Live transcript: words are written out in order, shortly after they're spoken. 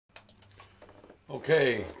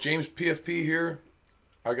Okay, James PFP here.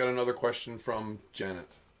 I got another question from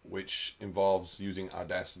Janet, which involves using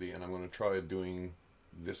Audacity, and I'm going to try doing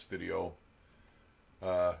this video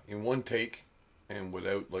in one take and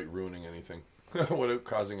without like ruining anything, without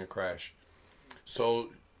causing a crash. So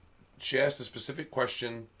she asked a specific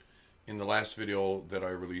question in the last video that I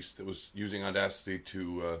released. It was using Audacity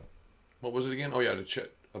to, what was it again? Oh yeah, to check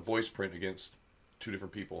a voice print against two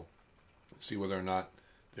different people, see whether or not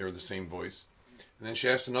they were the same voice. And then she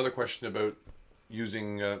asked another question about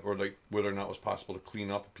using, or like whether or not it was possible to clean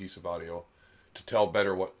up a piece of audio to tell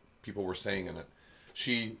better what people were saying in it.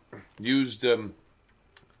 She used the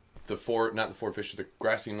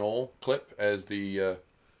grassy knoll clip as the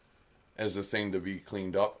thing to be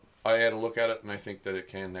cleaned up. I had a look at it and I think that it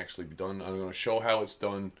can actually be done. I'm going to show how it's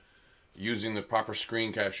done using the proper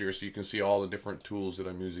screen capture so you can see all the different tools that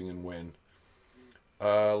I'm using and when.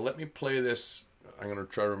 Let me play this. I'm going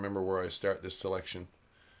to try to remember where I start this selection.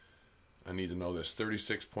 I need to know this.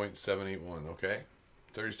 36.781, okay?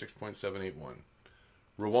 36.781.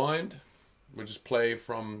 Rewind. We'll just play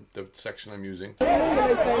from the section I'm using. So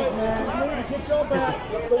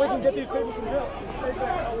we can get these people from jail.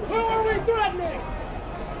 Who are we threatening?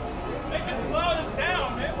 They can slow us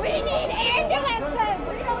down, man. We need ambulances.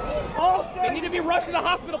 We don't need... Oh, they need to be rushed to the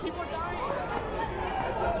hospital. People are dying.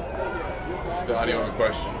 This is the audio in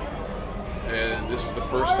question. And this is the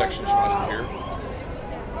first section she wants to hear.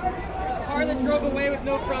 There's a car that drove away with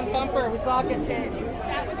no front bumper. We saw it get changed.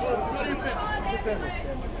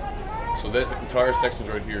 So that entire section's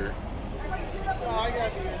right here.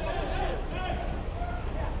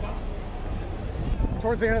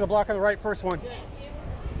 Towards the end of the block on the right, first one.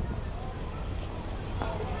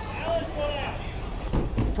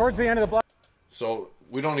 Towards the end of the block. So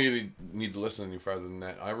we don't really need to listen any farther than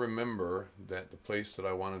that. I remember that the place that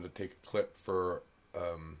I wanted to take a clip for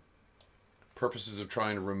purposes of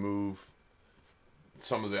trying to remove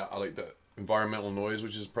some of the environmental noise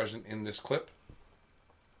which is present in this clip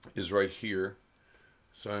is right here.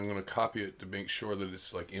 So I'm going to copy it to make sure that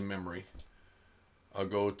it's like in memory. I'll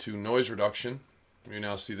go to noise reduction. You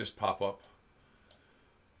now see this pop up.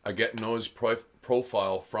 I get noise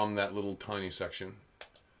profile from that little tiny section.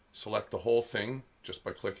 Select the whole thing just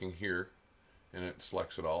by clicking here and it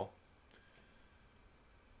selects it all.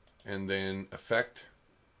 And then effect,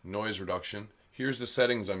 noise reduction. Here's the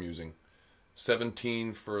settings I'm using.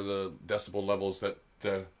 17 for the decibel levels that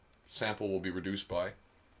the sample will be reduced by,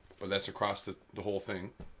 but that's across the whole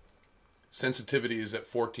thing. Sensitivity is at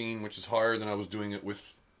 14, which is higher than I was doing it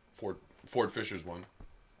with Ford Fisher's one.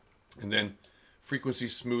 And then frequency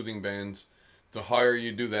smoothing bands. The higher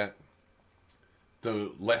you do that,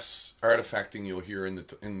 the less artifacting you'll hear in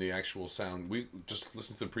the actual sound. We just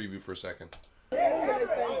listen to the preview for a second. There's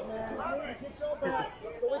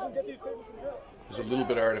a little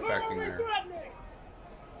bit of artifacting there.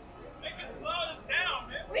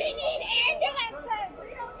 We need ambulances.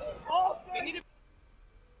 We don't need...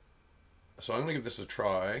 So I'm going to give this a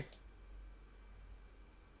try.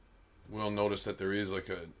 We'll notice that there is like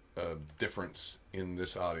a difference in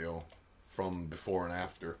this audio from before and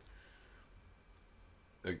after.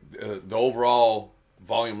 The overall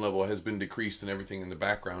volume level has been decreased and everything in the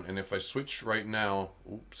background. And if I switch right now,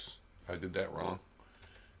 oops, I did that wrong.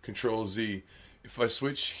 Control Z. If I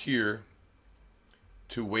switch here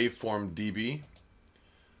to waveform dB,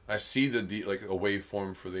 I see like a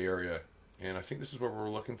waveform for the area, and I think this is what we're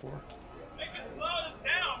looking for.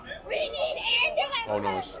 We need ambulances. Oh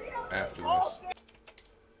no, it's after this.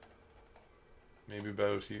 Maybe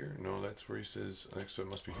about here. No, that's where he says. I think so. It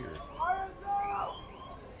must be here.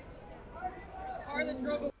 Car that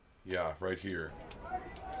drove away. Yeah, right here.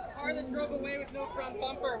 Car that drove away with no front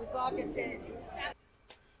bumper. We saw it get changed.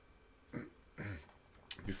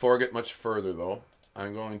 Before I get much further though,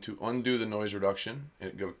 I'm going to undo the noise reduction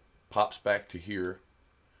and it pops back to here.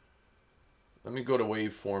 Let me go to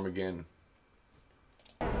waveform again.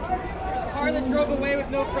 There's a car that drove away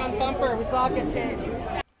with no front bumper. We saw it get changed.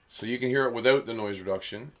 So you can hear it without the noise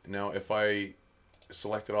reduction. Now if I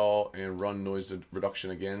select it all and run noise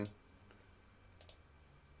reduction again,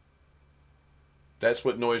 that's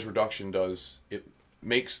what noise reduction does. It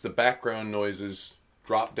makes the background noises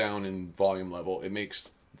drop down in volume level. It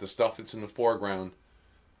makes the stuff that's in the foreground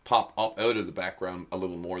pop up out of the background a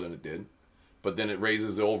little more than it did. But then it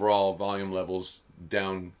raises the overall volume levels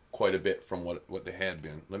down quite a bit from what they had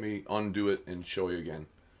been. Let me undo it and show you again.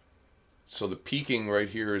 So the peaking right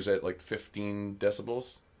here is at like 15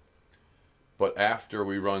 decibels. But after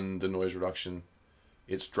we run the noise reduction,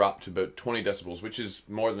 it's dropped to about 20 decibels, which is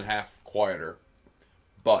more than half quieter.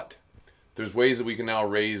 But there's ways that we can now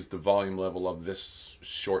raise the volume level of this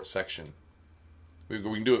short section. We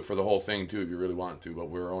can do it for the whole thing too if you really want to, but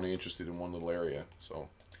we're only interested in one little area. So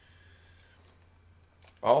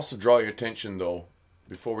I'll also draw your attention though,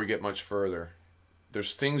 before we get much further.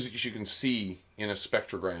 There's things that you can see in a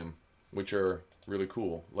spectrogram which are really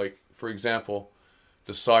cool. Like, for example,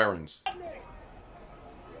 the sirens.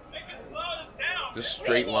 This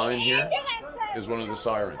straight line here is one of the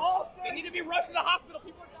sirens. They need to be rushed to the hospital.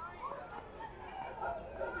 People are dying.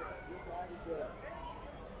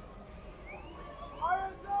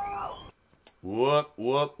 Whoop,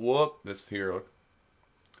 whoop, whoop. That's here, look.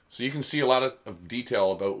 So you can see a lot of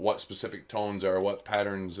detail about what specific tones are, what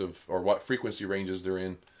patterns of, or what frequency ranges they're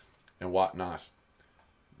in, and what not.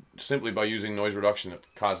 Simply by using noise reduction, it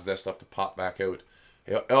causes that stuff to pop back out.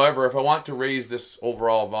 However, if I want to raise this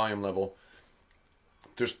overall volume level,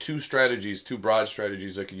 there's two broad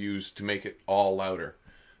strategies I could use to make it all louder.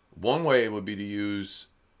 One way would be to use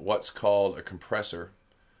what's called a compressor.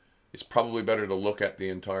 It's probably better to look at the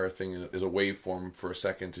entire thing as a waveform for a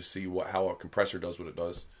second to see how a compressor does what it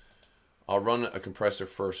does. I'll run a compressor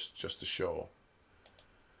first just to show.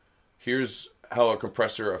 Here's how a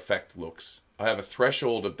compressor effect looks. I have a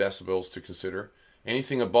threshold of decibels to consider.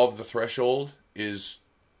 Anything above the threshold is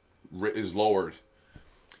lowered.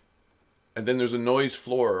 And then there's a noise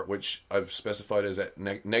floor, which I've specified as at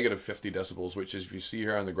negative 50 decibels, which, as you see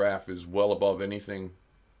here on the graph, is well above anything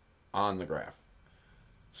on the graph.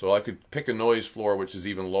 So I could pick a noise floor which is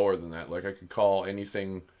even lower than that. Like I could call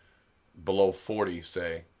anything below 40,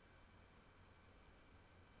 say,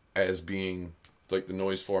 as being like the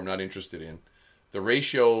noise floor I'm not interested in. The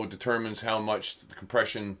ratio determines how much the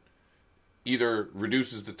compression either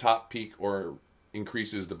reduces the top peak or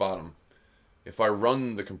increases the bottom. If I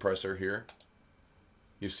run the compressor here,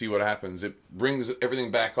 you see what happens. It brings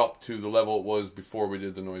everything back up to the level it was before we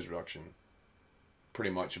did the noise reduction.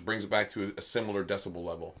 Pretty much. It brings it back to a similar decibel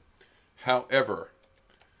level. However,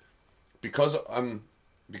 because I'm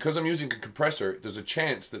using a compressor, there's a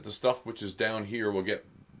chance that the stuff which is down here will get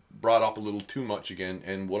brought up a little too much again,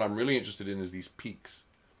 and what I'm really interested in is these peaks.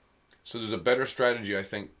 So there's a better strategy, I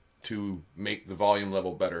think, to make the volume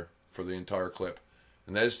level better for the entire clip,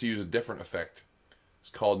 and that is to use a different effect.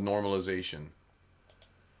 It's called normalization.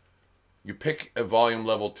 You pick a volume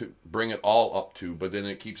level to bring it all up to, but then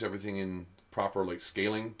it keeps everything in proper like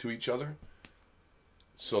scaling to each other.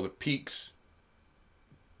 So the peaks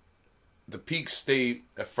stay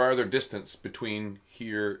a farther distance between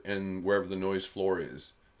here and wherever the noise floor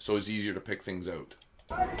is. So it's easier to pick things out.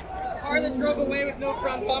 There's a car that drove away with no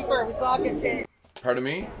front bumper. We saw it get changed. Pardon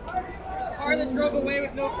me? There's a car that drove away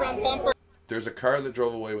with no front bumper. There's a car that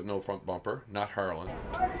drove away with no front bumper, not Harlan.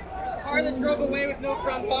 There's a car that drove away with no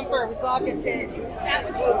front bumper. We saw it get changed.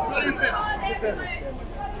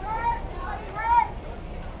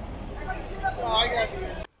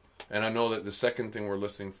 And I know that the second thing we're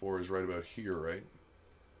listening for is right about here, right?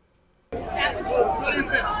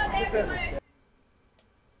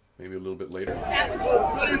 Maybe a little bit later.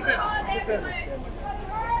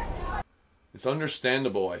 It's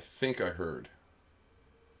understandable, I think I heard.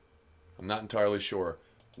 I'm not entirely sure.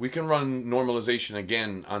 We can run normalization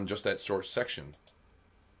again on just that short section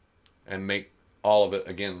and make all of it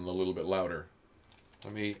again a little bit louder.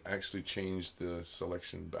 Let me actually change the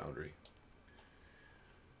selection boundary.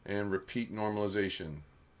 And repeat normalization.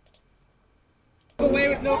 Away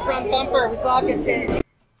with no front bumper. We saw it get changed.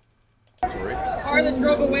 Sorry? There's a car that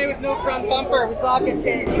drove away with no front bumper. We saw it get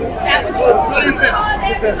changed.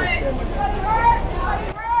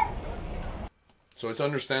 So it's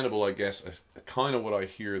understandable, I guess, kind of what I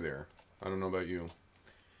hear there. I don't know about you.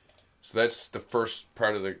 So that's the first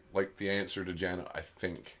part of the answer to Janet, I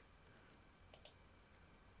think.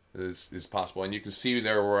 Is possible. And you can see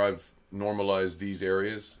there where I've normalized these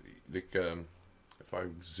areas. Like, if I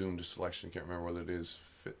zoom to selection, I can't remember whether it is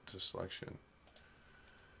fit to selection.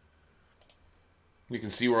 You can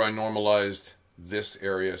see where I normalized this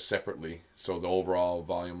area separately, so the overall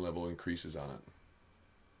volume level increases on it.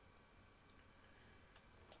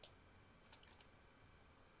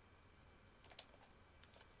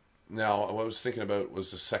 Now, what I was thinking about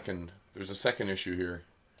was there's a second issue here.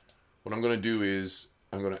 What I'm going to do is,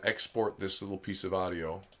 I'm going to export this little piece of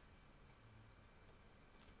audio.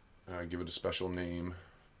 Give it a special name.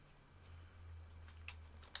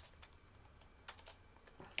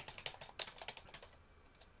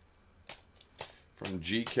 From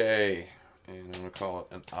GK, and I'm going to call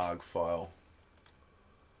it an OGG file.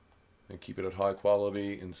 And keep it at high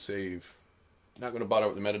quality and save. Not going to bother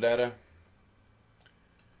with the metadata.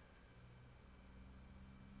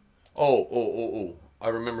 Oh, I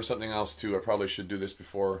remember something else too. I probably should do this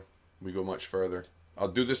before we go much further. I'll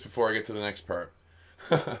do this before I get to the next part.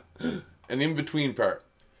 an in-between part.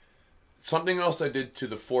 Something else I did to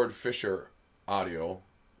the Ford Fisher audio,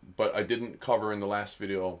 but I didn't cover in the last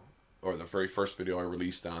video, or the very first video I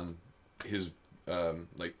released on his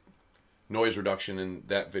like noise reduction in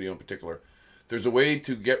that video in particular. There's a way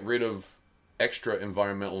to get rid of extra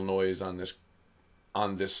environmental noise on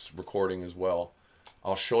this recording as well.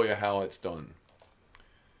 I'll show you how it's done.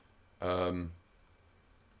 One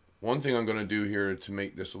thing I'm going to do here to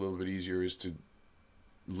make this a little bit easier is to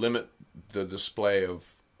limit the display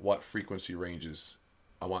of what frequency ranges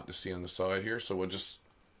I want to see on the side here. So we'll just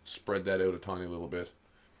spread that out a tiny little bit.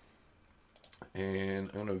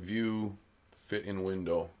 And I'm going to view fit in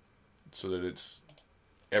window so that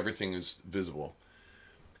everything is visible.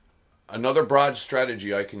 Another broad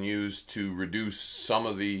strategy I can use to reduce some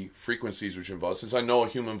of the frequencies which involve, since I know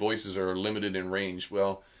human voices are limited in range,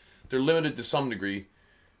 well, they're limited to some degree.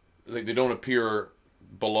 Like, they don't appear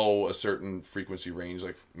below a certain frequency range,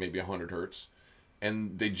 like maybe 100 hertz,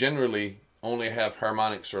 and they generally only have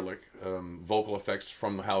harmonics or like vocal effects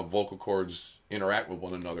from how vocal cords interact with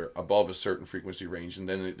one another above a certain frequency range, and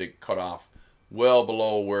then they cut off well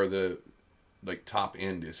below where the like top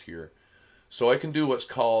end is here. So I can do what's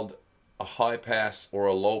called a high pass or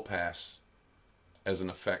a low pass as an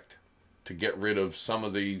effect to get rid of some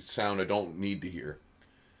of the sound I don't need to hear.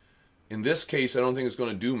 In this case, I don't think it's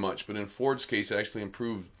going to do much, but in Ford's case, it actually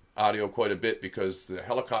improved audio quite a bit because the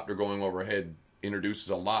helicopter going overhead introduces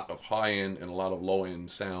a lot of high-end and a lot of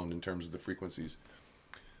low-end sound in terms of the frequencies.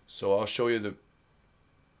 So I'll show you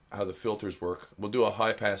how the filters work. We'll do a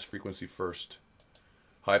high-pass frequency first.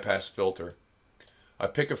 High-pass filter. I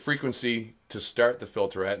pick a frequency to start the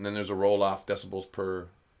filter at, and then there's a roll-off decibels per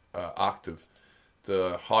octave.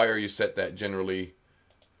 The higher you set that, generally,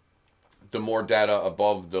 the more data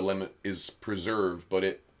above the limit is preserved, but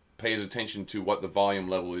it pays attention to what the volume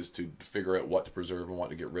level is to figure out what to preserve and what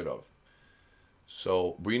to get rid of.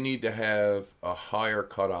 So we need to have a higher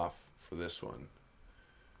cutoff for this one,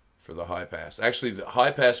 for the high pass. Actually, the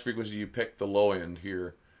high pass frequency, you pick the low end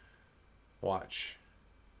here. Watch.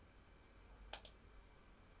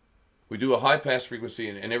 We do a high pass frequency,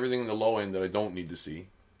 and everything in the low end that I don't need to see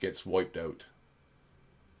gets wiped out.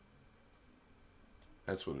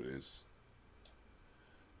 That's what it is.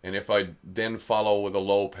 And if I then follow with a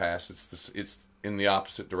low pass, it's in the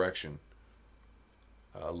opposite direction.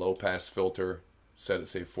 Low pass filter, set at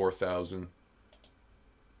say 4,000.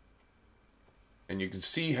 And you can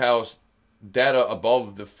see how data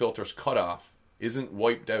above the filter's cutoff isn't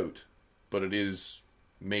wiped out, but it is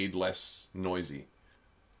made less noisy.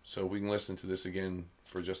 So we can listen to this again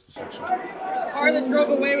for just a section. There's a car that drove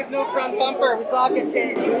away with no front bumper. We saw it get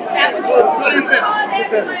changed.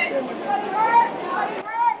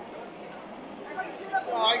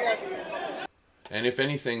 And if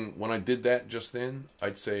anything, when I did that just then,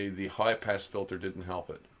 I'd say the high pass filter didn't help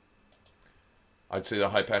it. I'd say the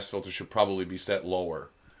high pass filter should probably be set lower.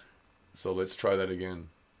 So let's try that again.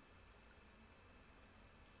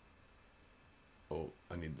 Oh,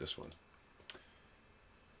 I need this one.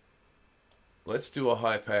 Let's do a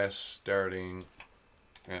high pass starting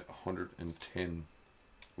at 110.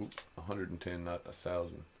 Oop, 110, not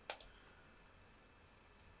 1,000.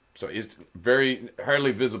 So it's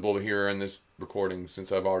hardly visible here in this recording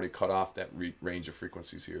since I've already cut off that range of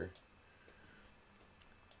frequencies here.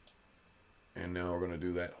 And now we're going to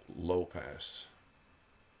do that low pass.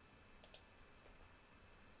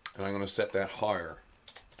 And I'm going to set that higher.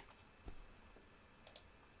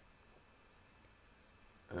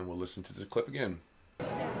 And we'll listen to the clip again. There's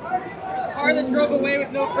a car that drove away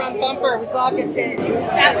with no front bumper. We saw it get changed.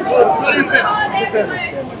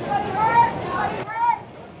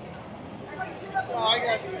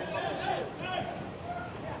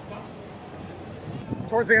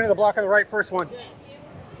 Towards the end of the block on the right, first one.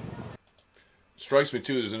 Strikes me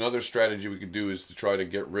too, there's another strategy we could do is to try to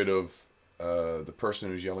get rid of the person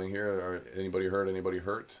who's yelling here. Or anybody hurt, anybody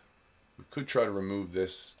hurt? We could try to remove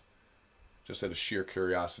this just out of sheer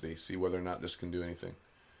curiosity, see whether or not this can do anything.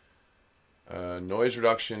 Noise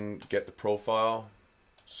reduction, get the profile,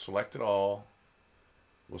 select it all.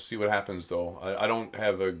 We'll see what happens though. I don't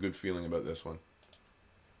have a good feeling about this one.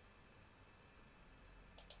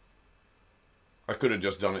 I could have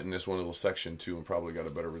just done it in this one little section too and probably got a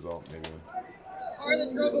better result maybe. Car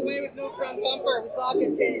that drove away with no front bumper. We saw it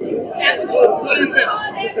get changed.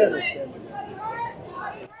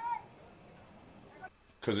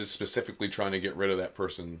 Because it's specifically trying to get rid of that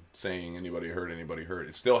person saying anybody hurt, anybody hurt.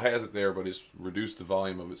 It still has it there, but it's reduced the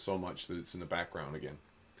volume of it so much that it's in the background again.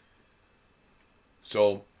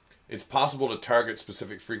 So it's possible to target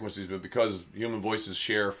specific frequencies, but because human voices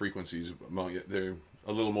share frequencies, they're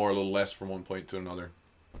a little more, a little less from one point to another.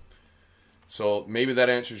 So maybe that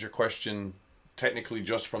answers your question technically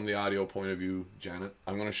just from the audio point of view, Janet.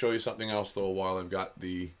 I'm going to show you something else though while I've got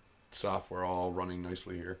the software all running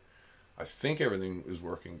nicely here. I think everything is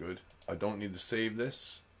working good. I don't need to save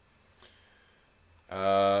this.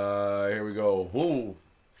 Here we go. Whoa,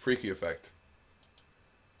 freaky effect.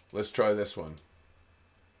 Let's try this one.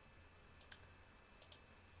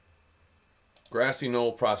 Grassy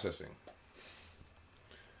knoll processing.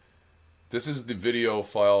 This is the video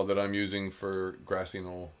file that I'm using for grassy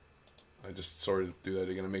knoll. I just sort of do that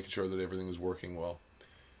again. I'm making sure that everything is working well.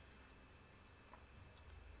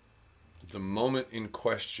 The moment in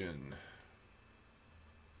question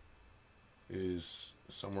is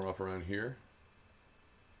somewhere up around here.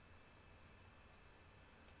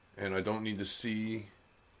 And I don't need to see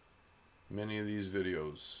many of these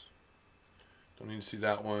videos. Don't need to see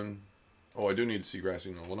that one. Oh, I do need to see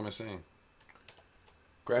grassy knoll. What am I saying?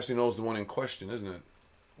 Grassy knoll is the one in question, isn't it?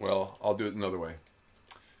 Well, I'll do it another way.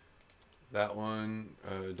 That one,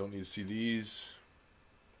 don't need to see these.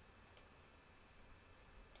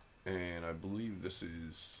 And I believe this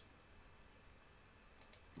is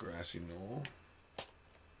grassy knoll.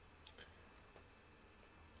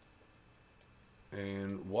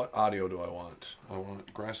 And what audio do I want? I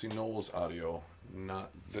want grassy knoll's audio,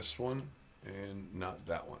 not this one and not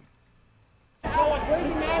that one.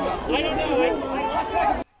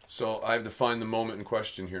 So I have to find the moment in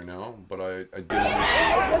question here now, but I did.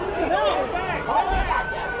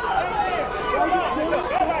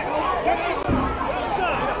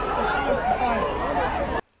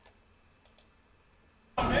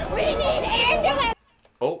 We need ambulance.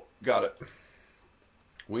 Oh, got it.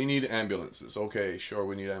 We need ambulances. Okay, sure,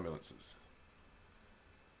 we need ambulances.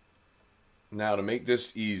 Now to make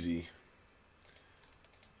this easy,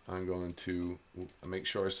 I'm going to make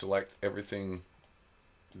sure I select everything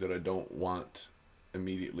that I don't want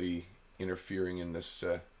immediately interfering in this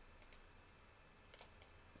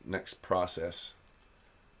next process,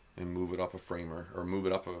 and move it up a framer, or move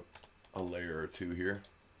it up a layer or two here.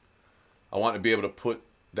 I want to be able to put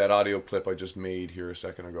that audio clip I just made here a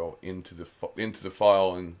second ago into the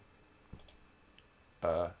file and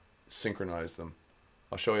synchronize them.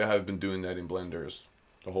 I'll show you how I've been doing that in Blender. Is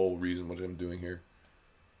the whole reason what I'm doing here.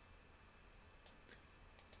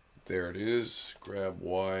 There it is. Grab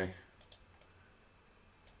Y.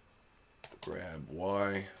 Grab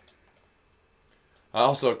Y. I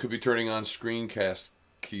also could be turning on screencast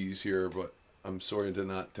keys here, but I'm sorry to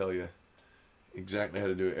not tell you exactly how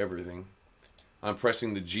to do everything. I'm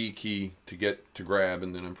pressing the G key to get to grab,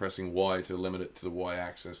 and then I'm pressing Y to limit it to the Y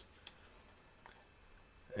axis.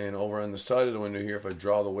 And over on the side of the window here, if I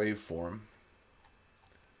draw the waveform,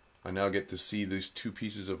 I now get to see these two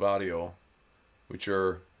pieces of audio, which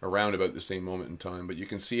are around about the same moment in time. But you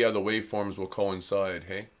can see how the waveforms will coincide,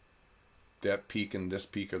 hey? That peak and this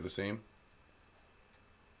peak are the same.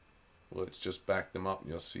 Let's just back them up and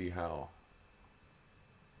you'll see how.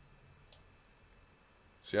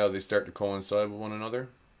 See how they start to coincide with one another?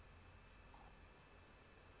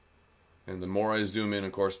 And the more I zoom in,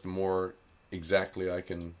 of course, the more exactly I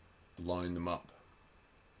can line them up.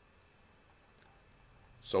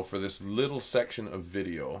 So for this little section of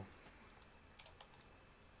video,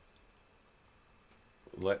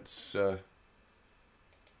 let's right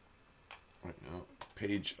now,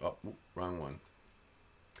 page up, wrong one,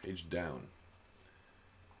 page down.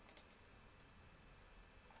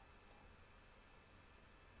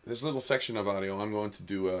 This little section of audio, I'm going to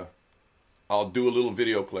do I'll do a little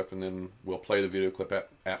video clip, and then we'll play the video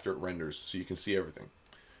clip after it renders, so you can see everything.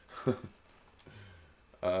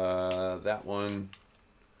 That one,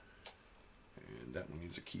 and that one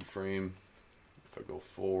needs a keyframe. If I go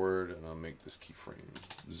forward, and I'll make this keyframe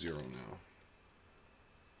 0 now.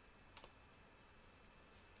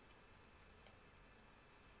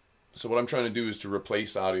 So what I'm trying to do is to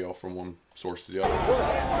replace audio from one source to the other.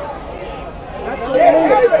 Who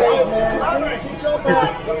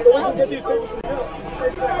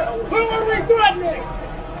are we threatening?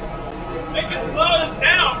 They can slow us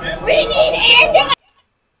down, man. We need ambulance.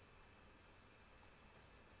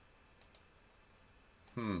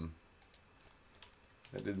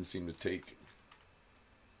 That didn't seem to take.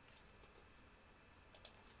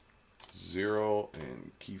 0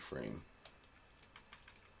 and keyframe.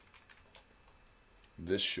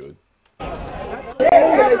 This should. So we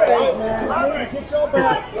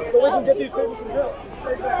can get these people from jail.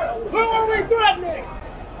 Who are we threatening?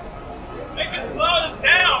 They can slow us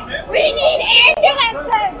down, man. We need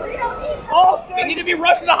ambulances. We don't need. Oh, they need to be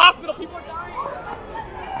rushed to the hospital. People are dying.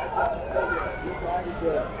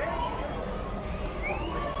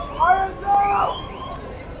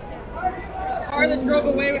 car that drove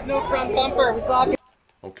away with no front bumper. We saw it.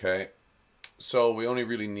 Okay, so we only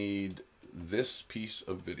really need this piece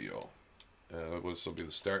of video. This will be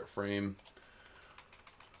the start frame.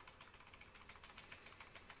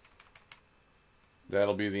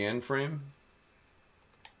 That'll be the end frame.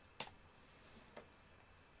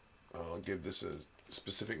 I'll give this a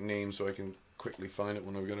specific name so I can quickly find it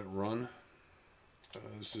when I've got it run.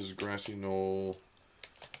 This is Grassy Knoll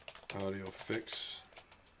Audio Fix.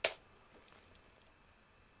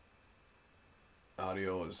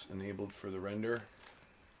 Audio is enabled for the render.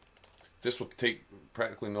 This will take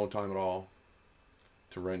practically no time at all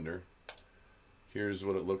to render. Here's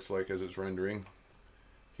what it looks like as it's rendering.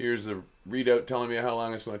 Here's the readout telling me how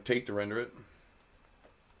long it's going to take to render it.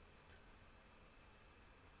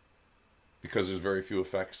 Because there's very few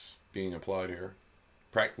effects being applied here.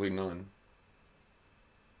 Practically none.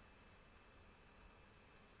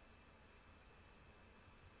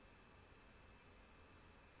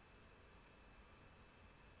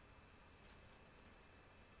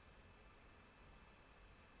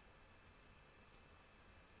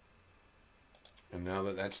 And now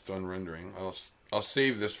that that's done rendering, I'll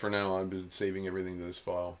save this for now. I've been saving everything to this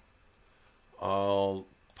file. I'll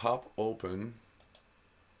pop open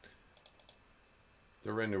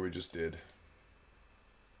the render we just did.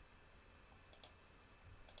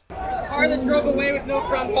 The car that drove away with no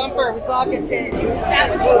front bumper. We saw it get changed.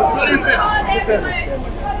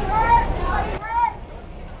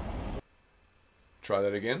 Try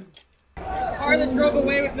that again. The car that drove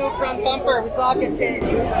away with no front bumper. We saw it get changed.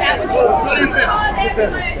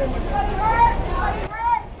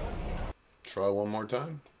 Try one more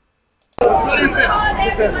time. I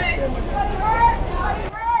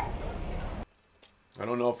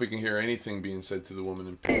don't know if we can hear anything being said to the woman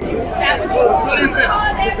in pink.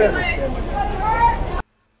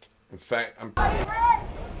 In fact,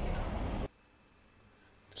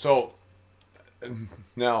 so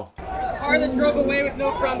now The car that drove away with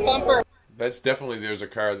no front bumper. that's definitely there's a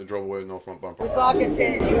car that drove away with no front bumper. We saw it get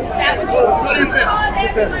changed. The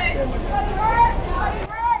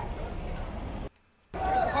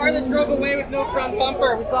car that drove away with no front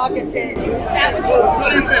bumper. We saw it get changed.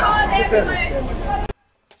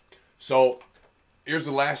 So here's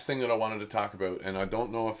the last thing that I wanted to talk about, and I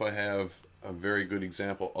don't know if I have a very good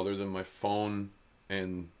example other than my phone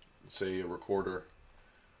and say a recorder.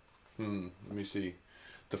 Let me see.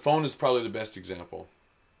 The phone is probably the best example.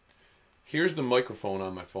 Here's the microphone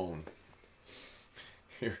on my phone.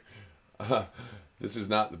 Here, this is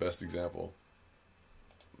not the best example.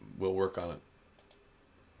 We'll work on it.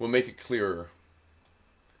 We'll make it clearer.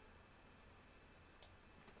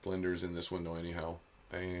 Blender's in this window anyhow.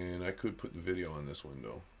 And I could put the video in this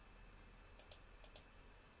window.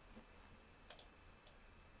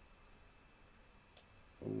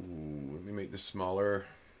 Ooh, let me make this smaller.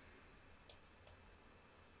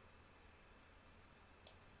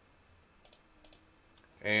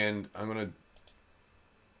 And I'm going to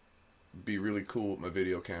be really cool with my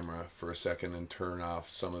video camera for a second and turn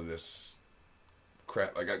off some of this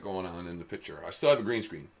crap I got going on in the picture. I still have a green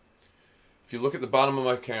screen. If you look at the bottom of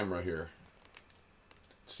my camera here,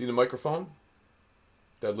 see the microphone?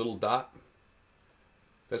 That little dot?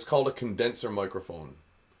 That's called a condenser microphone.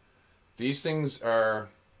 These things they're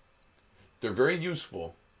very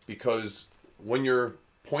useful because when you're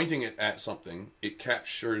pointing it at something, it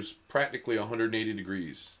captures practically 180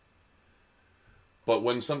 degrees. But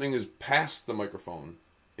when something is past the microphone,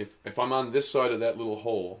 if I'm on this side of that little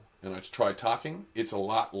hole and I try talking, it's a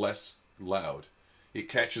lot less loud. It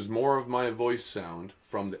catches more of my voice sound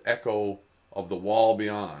from the echo of the wall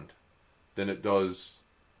beyond than it does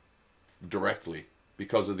directly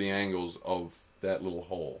because of the angles of that little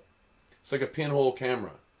hole. It's like a pinhole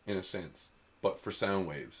camera in a sense, but for sound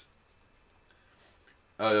waves.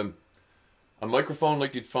 A microphone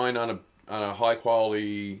like you'd find on a high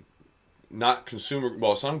quality, not consumer,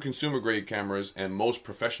 well, some consumer grade cameras and most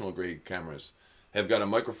professional grade cameras have got a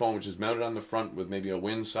microphone which is mounted on the front with maybe a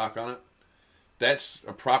windsock on it. That's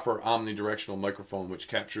a proper omnidirectional microphone which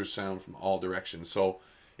captures sound from all directions. So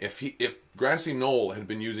if Grassy Knoll had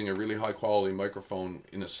been using a really high quality microphone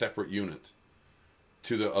in a separate unit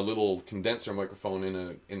to a little condenser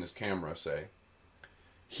microphone in his camera, say,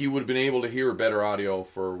 he would have been able to hear better audio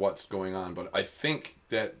for what's going on. But I think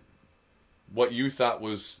that what you thought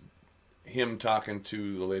was him talking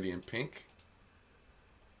to the lady in pink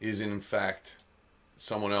is in fact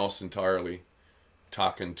someone else entirely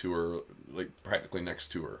talking to her, like practically next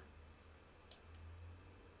to her.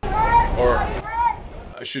 Or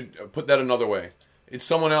I should put that another way. It's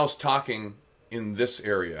someone else talking in this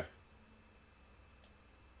area,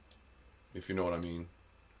 if you know what I mean.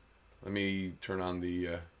 Let me turn on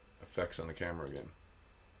the effects on the camera again.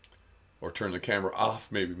 Or turn the camera off,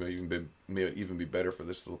 maybe may even be better for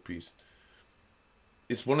this little piece.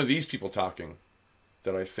 It's one of these people talking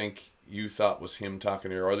that I think you thought was him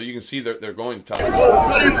talking here. Or you can see they're going to talk.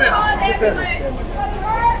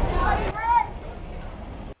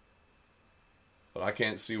 But I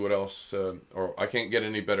can't see what else, or I can't get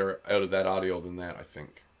any better out of that audio than that, I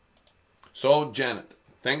think. So, Janet,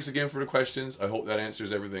 thanks again for the questions. I hope that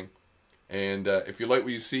answers everything. And if you like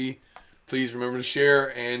what you see, please remember to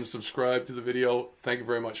share and subscribe to the video. Thank you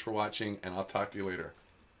very much for watching, and I'll talk to you later.